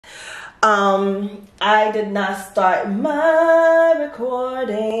I did not start my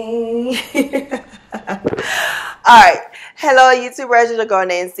recording. Alright, hello YouTube,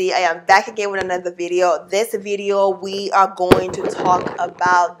 𝔸𝕠𝕠𝕦𝕥. I am back again with another video. This video, we are going to talk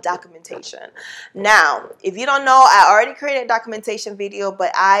about documentation. Now, if you don't know, I already created a documentation video,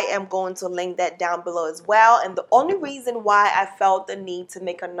 but I am going to link that down below as well. And the only reason why I felt the need to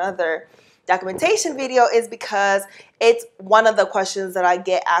make another documentation video is because it's one of the questions that I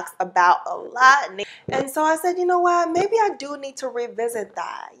get asked about a lot. And so I said, you know what, maybe I do need to revisit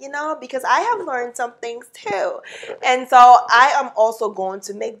that, because I have learned some things too. And so I am also going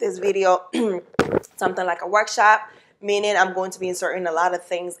to make this video something like a workshop, meaning I'm going to be inserting a lot of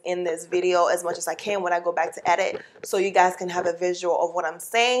things in this video as much as I can when I go back to edit, so you guys can have a visual of what I'm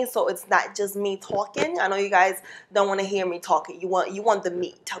saying, so it's not just me talking. I know you guys don't want to hear me talking. You want the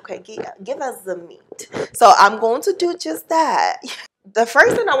meat, okay? Give us the meat. So I'm going to do just that. The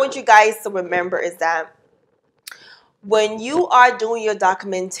first thing I want you guys to remember is that when you are doing your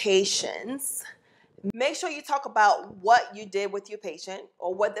documentations, make sure you talk about what you did with your patient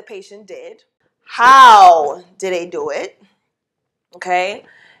or what the patient did. How did they do it? Okay.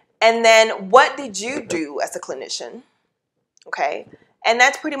 And then what did you do as a clinician? Okay. And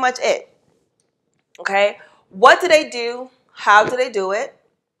that's pretty much it. Okay. What did they do? How did they do it?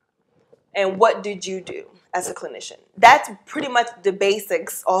 And what did you do as a clinician? That's pretty much the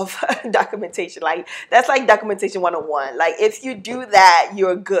basics of documentation. That's like documentation 101. Like, if you do that,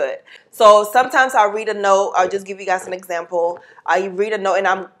 you're good. So sometimes I'll read a note. I'll just give you guys an example. I read a note, and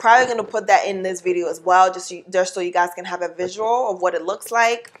I'm probably going to put that in this video as well, just so you guys can have a visual of what it looks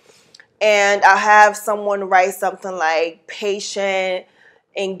like. And I'll have someone write something like patient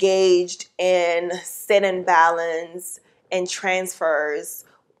engaged in sit and balance and transfers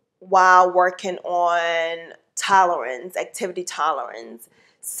while working on tolerance, activity tolerance.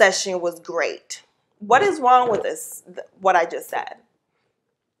 Session was great. What is wrong with this, what I just said?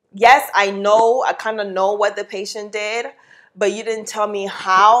 Yes, I kind of know what the patient did, but you didn't tell me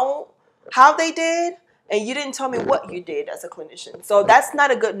how they did, and you didn't tell me what you did as a clinician. So that's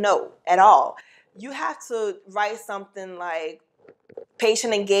not a good note at all. You have to write something like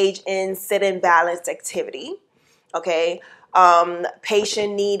patient engaged in sit and balance activity, okay?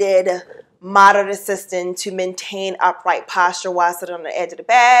 Patient needed moderate assistance to maintain upright posture while sitting on the edge of the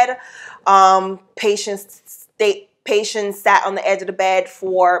bed. Patient sat on the edge of the bed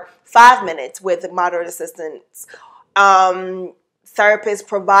for 5 minutes with moderate assistance. Therapist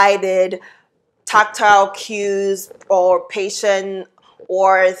provided tactile cues, or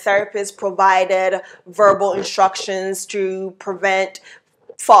therapist provided verbal instructions to prevent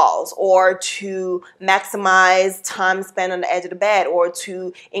falls, or to maximize time spent on the edge of the bed, or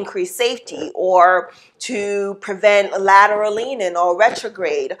to increase safety, or to prevent lateral leaning or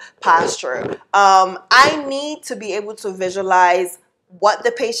retrograde posture. I need to be able to visualize what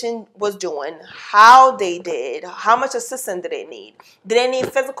the patient was doing, how they did, how much assistance did they need? Did they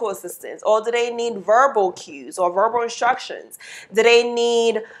need physical assistance, or do they need verbal cues or verbal instructions? Do they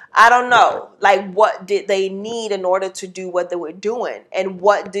need, I don't know, like, what did they need in order to do what they were doing? And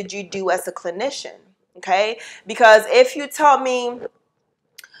what did you do as a clinician? Okay? Because if you tell me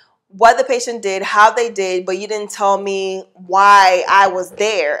what the patient did, how they did, but you didn't tell me why I was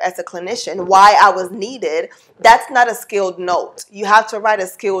there as a clinician, why I was needed, that's not a skilled note. You have to write a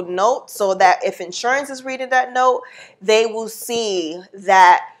skilled note so that if insurance is reading that note, they will see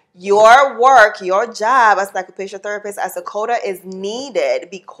that your work, your job as an occupational therapist, as a COTA, is needed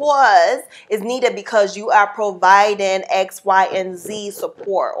because you are providing X, Y, and Z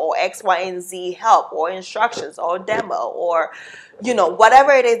support, or X, Y, and Z help, or instructions, or demo, or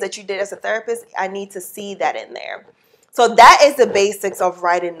whatever it is that you did as a therapist. I need to see that in there. So that is the basics of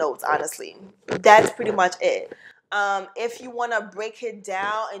writing notes, honestly. That's pretty much it. If you want to break it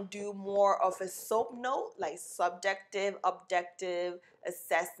down and do more of a SOAP note, like subjective, objective,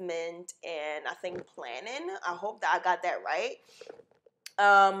 assessment, and I think planning, I hope that I got that right.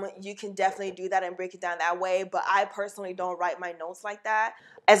 You can definitely do that and break it down that way, but I personally don't write my notes like that.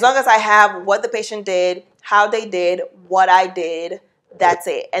 As long as I have what the patient did, how they did, what I did, that's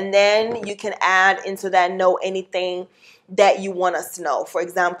it. And then you can add into that note anything that you want us to know. For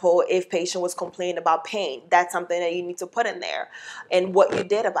example, if patient was complaining about pain, that's something that you need to put in there, and what you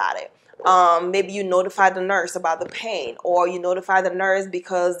did about it. Maybe you notified the nurse about the pain, or you notified the nurse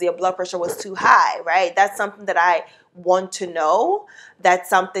because their blood pressure was too high, right? That's something that I want to know. That's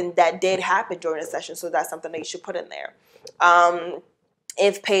something that did happen during the session, so that's something that you should put in there.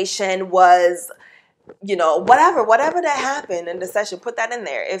 If patient was, whatever that happened in the session, put that in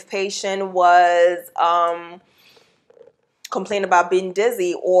there. If patient was, complain about being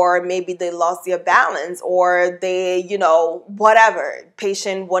dizzy, or maybe they lost their balance, or they, you know, whatever.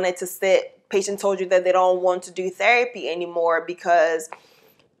 Patient wanted to sit, patient told you that they don't want to do therapy anymore because,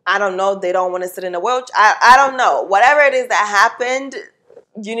 I don't know, they don't want to sit in a wheelchair. I don't know. Whatever it is that happened,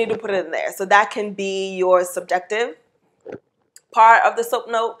 you need to put it in there. So that can be your subjective part of the SOAP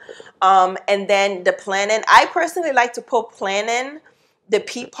note. And then the planning. I personally like to put planning, the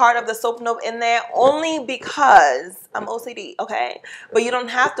P part of the SOAP note, in there only because I'm OCD, okay? But you don't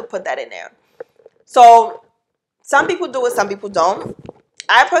have to put that in there. So some people do it, some people don't.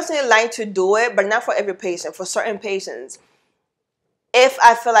 I personally like to do it, but not for every patient. For certain patients, if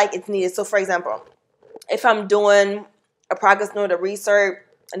I feel like it's needed. So for example, if I'm doing a progress note, a research,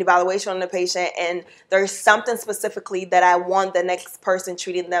 an evaluation on the patient, and there's something specifically that I want the next person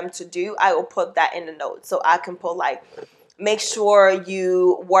treating them to do, I will put that in the note. So I can put like, make sure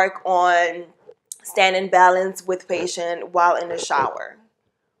you work on standing balance with patient while in the shower.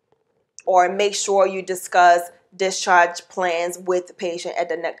 Or make sure you discuss discharge plans with the patient at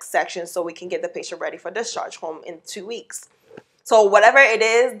the next section so we can get the patient ready for discharge home in 2 weeks. So whatever it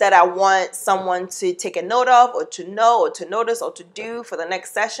is that I want someone to take a note of, or to know, or to notice, or to do for the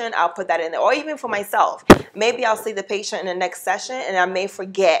next session, I'll put that in there. Or even for myself, maybe I'll see the patient in the next session and I may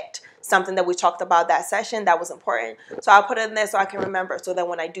forget something that we talked about that session that was important. So I'll put it in there so I can remember. So that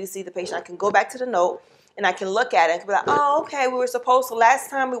when I do see the patient, I can go back to the note and I can look at it and be like, oh, okay, we were supposed to, last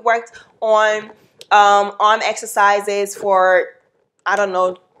time we worked on arm exercises for, I don't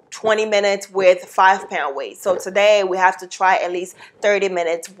know, 20 minutes with 5-pound weight. So today we have to try at least 30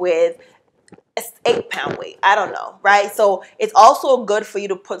 minutes with 8-pound weight. I don't know, right? So it's also good for you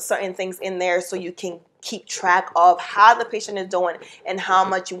to put certain things in there so you can keep track of how the patient is doing and how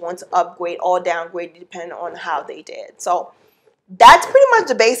much you want to upgrade or downgrade depending on how they did. So that's pretty much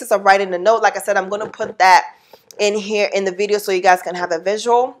the basis of writing the note. Like I said, I'm going to put that in here in the video so you guys can have a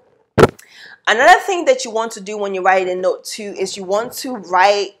visual. Another thing that you want to do when you write a note too is you want to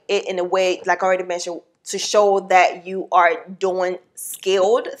write it in a way, like I already mentioned, to show that you are doing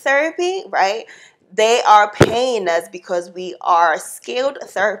skilled therapy, right? They are paying us because we are skilled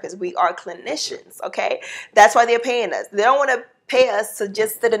therapists. We are clinicians, okay? That's why they're paying us. They don't want to pay us to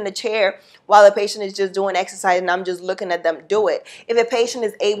just sit in the chair while the patient is just doing exercise and I'm just looking at them do it. If a patient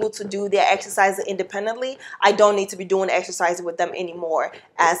is able to do their exercises independently, I don't need to be doing exercises with them anymore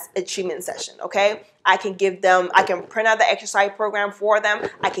as a treatment session, okay? I can give them, I can print out the exercise program for them,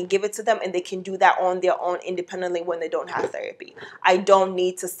 I can give it to them, and they can do that on their own independently when they don't have therapy. I don't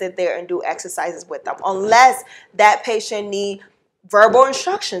need to sit there and do exercises with them unless that patient needs verbal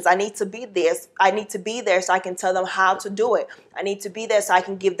instructions. I need to be there. I need to be there so I can tell them how to do it. I need to be there so I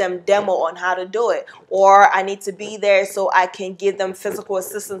can give them demo on how to do it. Or I need to be there so I can give them physical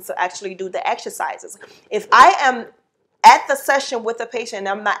assistance to actually do the exercises. If I am at the session with the patient and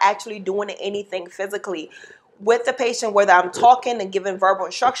I'm not actually doing anything physically with the patient, whether I'm talking and giving verbal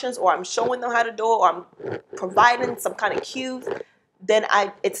instructions or I'm showing them how to do it or I'm providing some kind of cues, then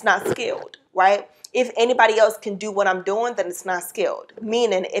it's not skilled, right? If anybody else can do what I'm doing, then it's not skilled.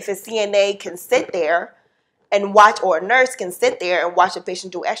 Meaning, if a CNA can sit there and watch, or a nurse can sit there and watch a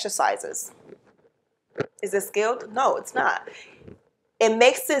patient do exercises, is it skilled? No, it's not. It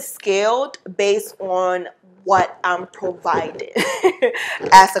makes it skilled based on what I'm providing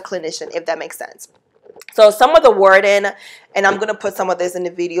as a clinician, if that makes sense. So some of the wording, and I'm going to put some of this in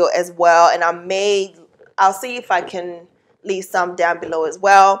the video as well, and I'll see if I can leave some down below as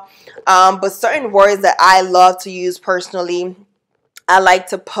well. But certain words that I love to use personally, I like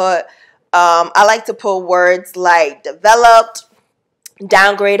to put words like developed,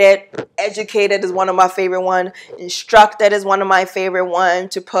 downgraded, educated is one of my favorite one, instructed is one of my favorite one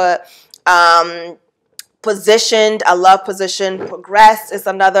to put. Positioned, I love position. Progressed is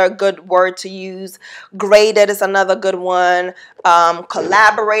another good word to use. Graded is another good one.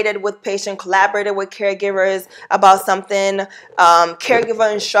 Collaborated with patient, collaborated with caregivers about something.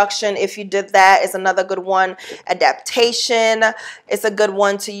 Caregiver instruction, if you did that, is another good one. Adaptation is a good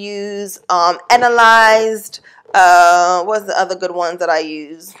one to use. Analyzed, what's the other good ones that I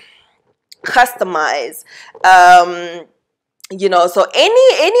use? Customized. You know, so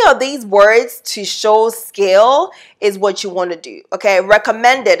any of these words to show skill is what you want to do. Okay,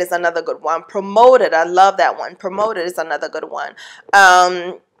 recommended is another good one. Promoted, I love that one. Promoted is another good one.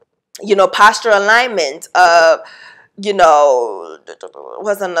 You know, posture alignment. You know,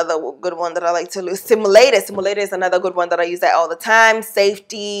 what's another good one that I like to use? Simulated. Simulated is another good one that I use that all the time.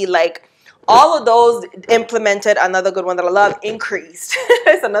 Safety, like all of those implemented. Another good one that I love. Increased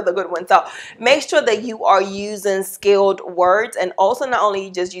is another good one. So make sure that you are using skilled words, and also not only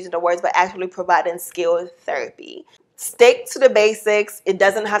just using the words, but actually providing skilled therapy. Stick to the basics. It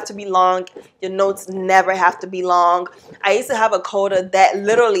doesn't have to be long. Your notes never have to be long. I used to have a COTA that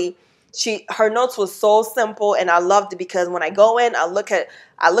literally, her notes was so simple, and I loved it because when I go in, I look at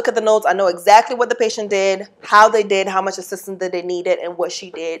the notes. I know exactly what the patient did, how they did, how much assistance that they needed, and what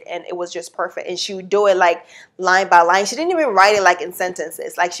she did, and it was just perfect. And she would do it like line by line. She didn't even write it like in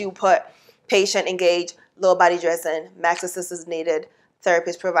sentences. Like she would put patient engaged, lower body dressing, max assistance needed,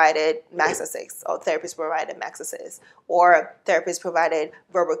 therapist provided, max assist, or therapist provided, max assist, or therapist provided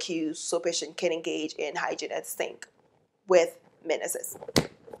verbal cues so patient can engage in hygiene at sink with min assist.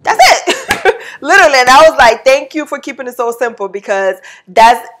 That's it. Literally. And I was like, thank you for keeping it so simple, because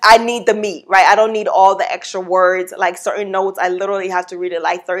I need the meat, right? I don't need all the extra words. Like certain notes, I literally have to read it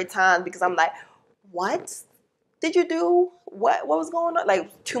like 30 times because I'm like, what did you do? What was going on?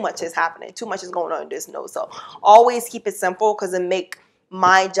 Like too much is happening. Too much is going on in this note. So always keep it simple, because it make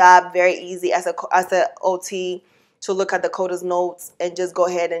my job very easy as a OT to look at the COTA's notes and just go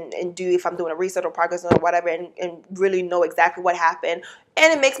ahead and do, if I'm doing a research or progress or whatever, and really know exactly what happened.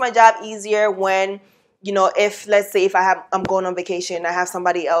 And it makes my job easier when, you know, if let's say if I'm going on vacation and I have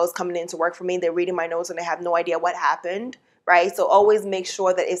somebody else coming in to work for me, they're reading my notes and they have no idea what happened, right? So always make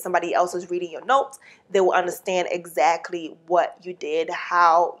sure that if somebody else is reading your notes, they will understand exactly what you did,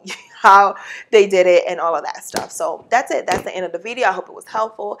 how they did it, and all of that stuff. So that's it. That's the end of the video. I hope it was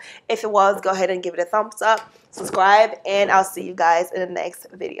helpful. If it was, go ahead and give it a thumbs up, subscribe, and I'll see you guys in the next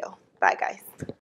video. Bye, guys.